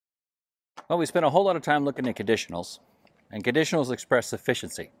Well, we spent a whole lot of time looking at conditionals, and conditionals express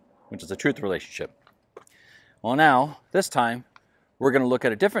sufficiency, which is a truth relationship. Well, now, this time, we're going to look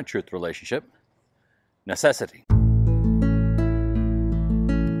at a different truth relationship, necessity.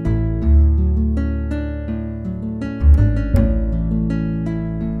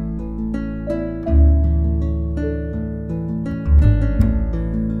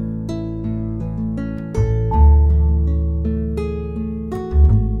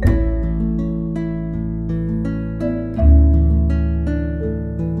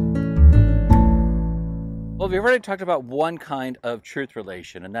 Well, we've already talked about one kind of truth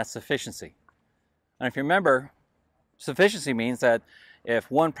relation, and that's sufficiency. And if you remember, sufficiency means that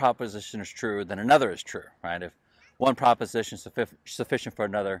if one proposition is true, then another is true, right? If one proposition is sufficient for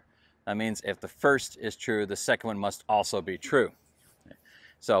another, that means if the first is true, the second one must also be true.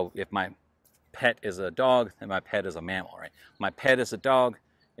 So if my pet is a dog, then my pet is a mammal, right? My pet is a dog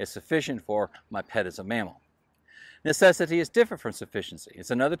is sufficient for my pet is a mammal. Necessity is different from sufficiency.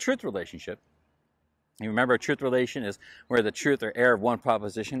 It's another truth relationship. You remember, a truth relation is where the truth or error of one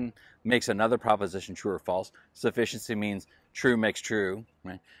proposition makes another proposition true or false. Sufficiency means true makes true.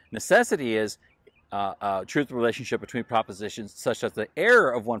 Right? Necessity is a truth relationship between propositions such that the error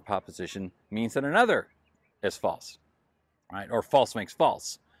of one proposition means that another is false, right? Or false makes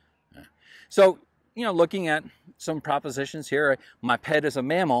false. So, looking at some propositions here, my pet is a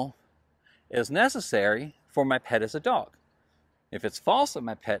mammal is necessary for my pet is a dog. If it's false that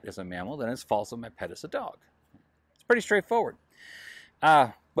my pet is a mammal, then it's false that my pet is a dog. It's pretty straightforward.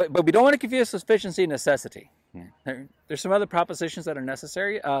 But we don't want to confuse sufficiency and necessity. There's some other propositions that are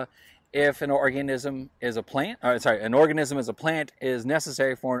necessary. If an organism is a plant, an organism is a plant is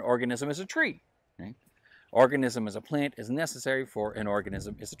necessary for an organism is a tree. Okay? Organism as a plant is necessary for an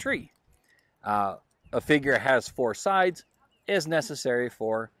organism is a tree. A figure has four sides is necessary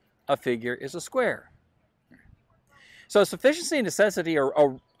for a figure is a square. So sufficiency and necessity are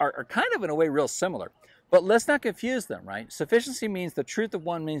kind of in a way real similar, but let's not confuse them, right? Sufficiency means the truth of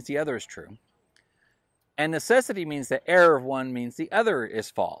one means the other is true, and necessity means the error of one means the other is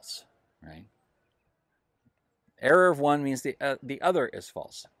false, right? Error of one means the other is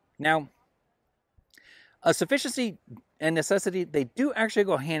false. Now, sufficiency and necessity, they do actually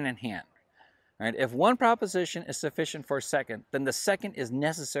go hand in hand, right? If one proposition is sufficient for a second, then the second is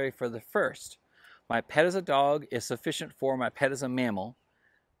necessary for the first. My pet is a dog is sufficient for my pet is a mammal.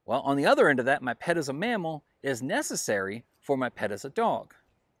 Well, on the other end of that, my pet is a mammal is necessary for my pet is a dog.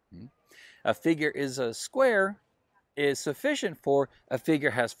 A figure is a square is sufficient for a figure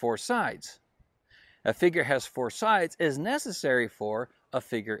has four sides. A figure has four sides is necessary for a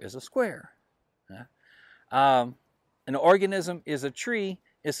figure is a square. An organism is a tree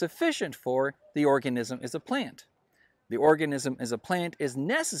is sufficient for the organism is a plant. The organism is a plant is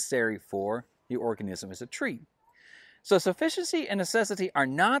necessary for the organism is a tree. So sufficiency and necessity are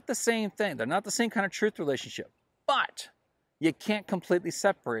not the same thing. They're not the same kind of truth relationship, but you can't completely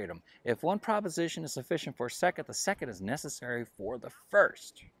separate them. If one proposition is sufficient for a second, the second is necessary for the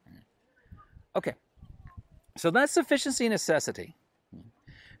first. Okay, so that's sufficiency and necessity.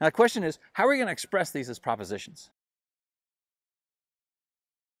 Now the question is, how are we going to express these as propositions?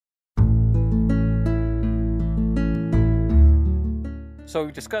 So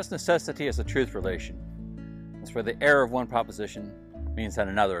we discussed necessity as a truth relation. That's where the error of one proposition means that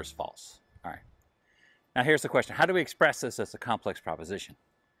another is false. All right. Now here's the question. How do we express this as a complex proposition?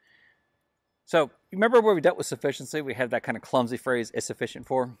 So remember where we dealt with sufficiency? We had that kind of clumsy phrase, is sufficient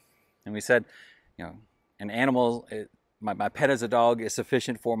for? And we said, an animal, my pet is a dog is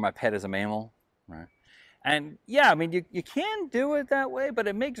sufficient for my pet is a mammal. Right? And yeah, I mean, you can do it that way, but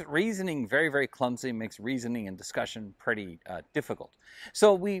it makes reasoning very, very clumsy, makes reasoning and discussion pretty difficult.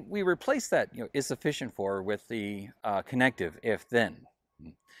 So we replace that, is sufficient for with the connective if then.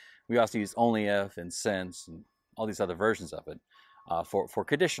 We also use only if and since and all these other versions of it for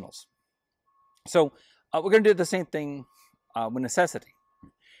conditionals. So we're going to do the same thing with necessity.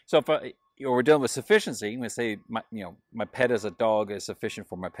 So if we're dealing with sufficiency, we say, my pet is a dog is sufficient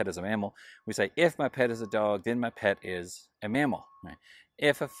for my pet is a mammal. We say, if my pet is a dog, then my pet is a mammal. Right?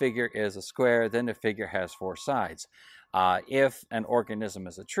 If a figure is a square, then the figure has four sides. If an organism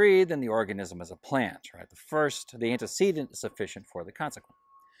is a tree, then the organism is a plant. Right? The antecedent is sufficient for the consequent.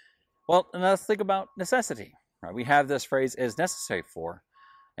 Well, and let's think about necessity. Right? We have this phrase, is necessary for.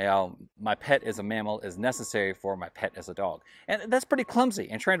 My pet is a mammal is necessary for my pet is a dog. And that's pretty clumsy,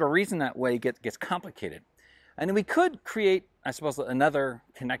 and trying to reason that way gets complicated. And then we could create, I suppose, another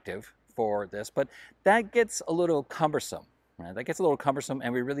connective for this, but that gets a little cumbersome. Right? That gets a little cumbersome,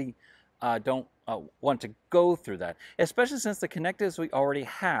 and we really don't want to go through that, especially since the connectives we already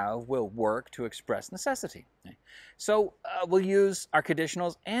have will work to express necessity. Okay? So we'll use our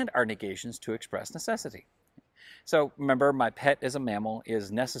conditionals and our negations to express necessity. So remember, my pet as a mammal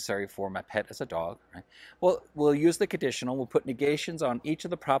is necessary for my pet as a dog. Right? Well, we'll use the conditional. We'll put negations on each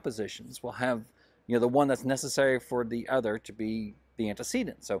of the propositions. We'll have the one that's necessary for the other to be the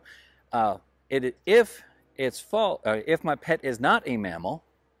antecedent. So if my pet is not a mammal,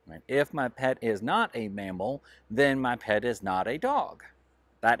 right? If my pet is not a mammal, then my pet is not a dog.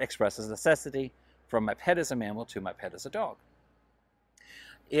 That expresses necessity from my pet as a mammal to my pet as a dog.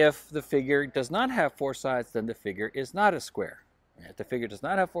 If the figure does not have four sides, then the figure is not a square. If the figure does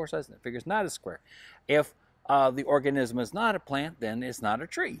not have four sides, then the figure is not a square. If the organism is not a plant, then it's not a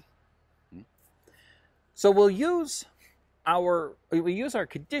tree. So we'll use our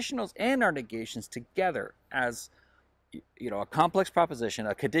conditionals and our negations together as a complex proposition,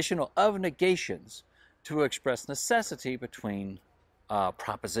 a conditional of negations, to express necessity between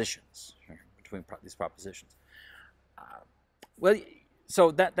propositions, between these propositions. So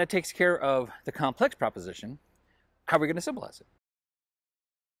that takes care of the complex proposition. How are we going to symbolize it?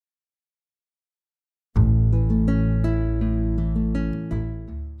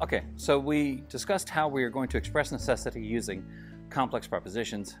 Okay, so we discussed how we are going to express necessity using complex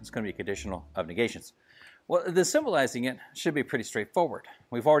propositions. It's going to be conditional of negations. Well, the symbolizing it should be pretty straightforward.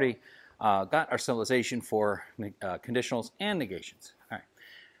 We've already got our symbolization for conditionals and negations. All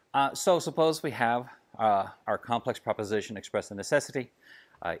right. So suppose we have our complex proposition expressing necessity.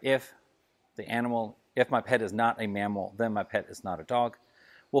 If my pet is not a mammal, then my pet is not a dog.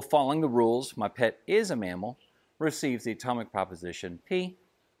 Well, following the rules, my pet is a mammal, receives the atomic proposition P.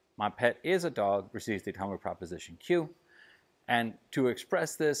 My pet is a dog, receives the atomic proposition Q. And to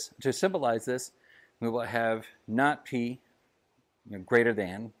express this, to symbolize this, we will have not P greater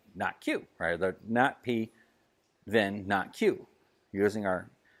than not Q, right? The not P then not Q, using our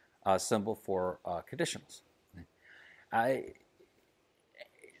symbol for conditionals.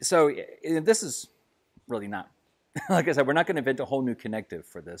 So this is really not, like I said, we're not going to invent a whole new connective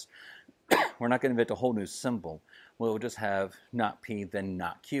for this. We're not going to invent a whole new symbol. We'll just have not P, then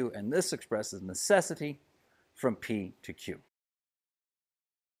not Q, and this expresses necessity from P to Q.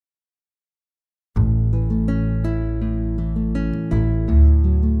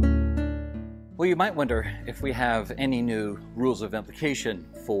 Well, you might wonder if we have any new rules of implication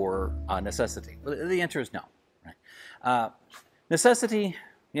for necessity. Well, the answer is no. Right? Necessity,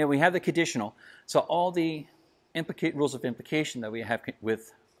 we have the conditional, so all the rules of implication that we have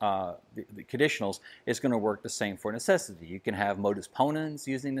with the conditionals is going to work the same for necessity. You can have modus ponens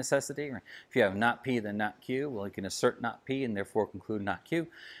using necessity. Right? If you have not P, then not Q, well, you can assert not P and therefore conclude not Q.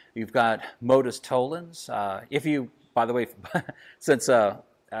 You've got modus tollens. By the way, since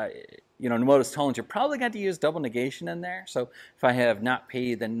in modus tollens, you're probably going to use double negation in there. So if I have not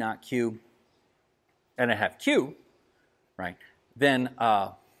P, then not Q, and I have Q, right, then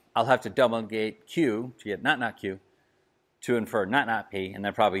I'll have to double negate Q to get not Q to infer not P, and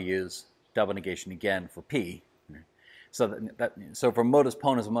then probably use double negation again for P. So for modus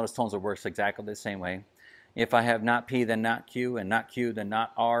ponens and modus tollens, it works exactly the same way. If I have not P, then not Q, and not Q, then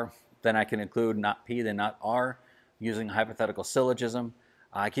not R, then I can include not P, then not R using a hypothetical syllogism.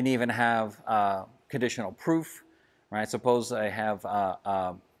 I can even have conditional proof, right? Suppose I have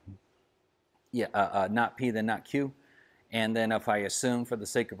not P, then not Q, and then if I assume for the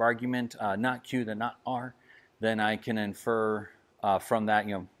sake of argument not Q, then not R, then I can infer from that,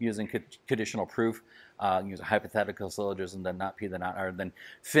 using conditional proof, use a hypothetical syllogism, then not P, then not R, then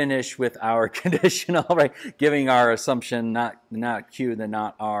finish with our conditional, right? Giving our assumption not Q, then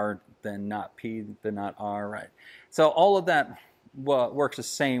not R, then not P, then not R, right? So all of that works the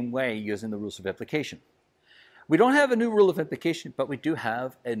same way using the rules of implication. We don't have a new rule of implication, but we do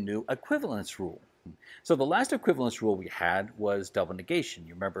have a new equivalence rule. So the last equivalence rule we had was double negation.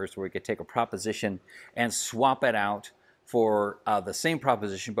 You remember, it's where we could take a proposition and swap it out for the same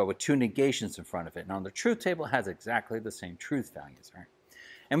proposition, but with two negations in front of it. Now, the truth table has exactly the same truth values, right?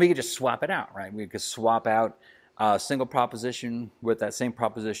 And we could just swap it out, right? We could swap out a single proposition with that same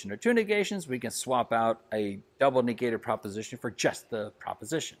proposition or two negations. We can swap out a double negated proposition for just the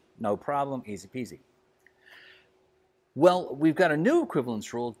proposition. No problem, easy peasy. Well, we've got a new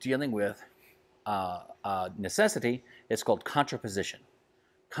equivalence rule dealing with necessity. It's called contraposition.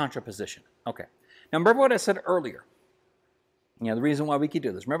 Contraposition. Okay. Now remember what I said earlier. The reason why we could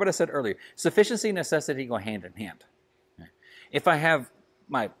do this. Remember what I said earlier. Sufficiency and necessity go hand in hand. If I have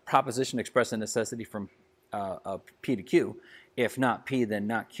my proposition expressing necessity from P to Q, if not P, then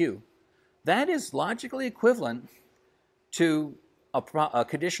not Q, that is logically equivalent to a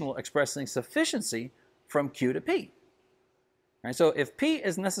conditional expressing sufficiency from Q to P. Right? So if P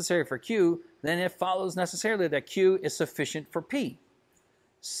is necessary for Q, then it follows necessarily that Q is sufficient for P.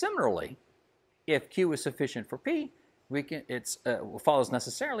 Similarly, if Q is sufficient for P, what follows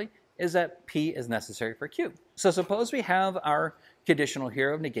necessarily is that P is necessary for Q. So suppose we have our conditional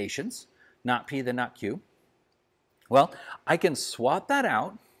here of negations, not P then not Q. Well, I can swap that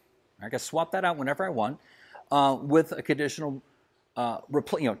out. I can swap that out whenever I want with a conditional,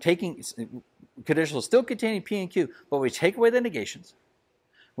 taking conditional still containing P and Q, but we take away the negations.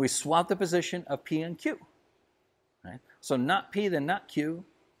 We swap the position of P and Q. Right? So not P then not Q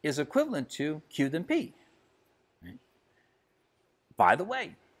is equivalent to Q then P. Right? By the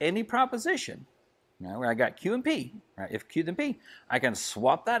way, any proposition where I got Q and P, right, if Q then P, I can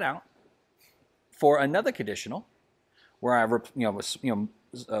swap that out for another conditional where I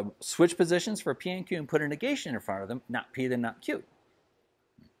switch positions for P and Q and put a negation in front of them, not P then not Q.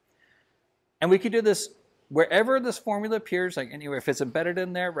 And we could do this wherever this formula appears, like anywhere, if it's embedded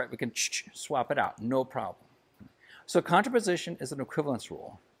in there, right, we can swap it out, no problem. So contraposition is an equivalence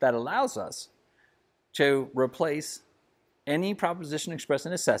rule that allows us to replace any proposition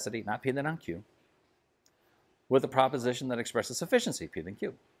expressing necessity, not P then not Q, with a proposition that expresses sufficiency, P then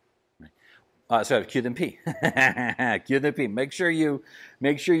Q. Sorry, Q then P. Q then P. Make sure you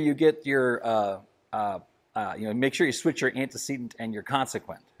get your make sure you switch your antecedent and your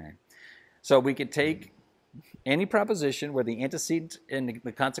consequent. Right? So we could take any proposition where the antecedent and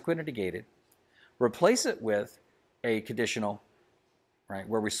the consequent are negated, replace it with a conditional, right,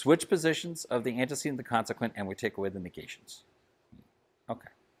 where we switch positions of the antecedent and the consequent, and we take away the negations. Okay.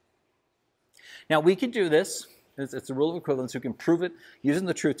 Now we can do this. It's a rule of equivalence. You can prove it using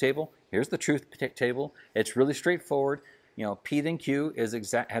the truth table. Here's the truth table. It's really straightforward. P then Q has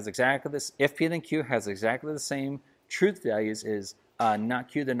exactly this. If P then Q has exactly the same truth values as not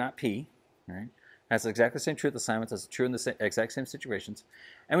Q then not P, right? Has exactly the same truth assignments as true in the exact same situations.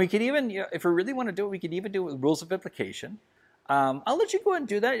 And we could even, if we really want to do it, we could even do it with rules of implication. I'll let you go ahead and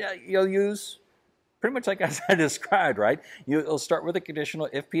do that. You'll use pretty much like as I described, right? You'll start with a conditional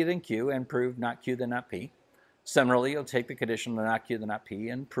if P then Q and prove not Q then not P. Similarly, you'll take the conditional not Q then not P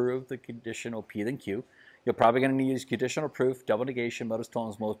and prove the conditional P then Q. You're probably going to need to use conditional proof, double negation, modus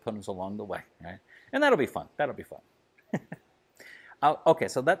tollens, modus ponens along the way, right? And that'll be fun. That'll be fun. Okay,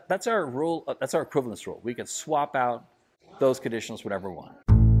 so that's our rule. That's our equivalence rule. We can swap out those conditionals whenever we want.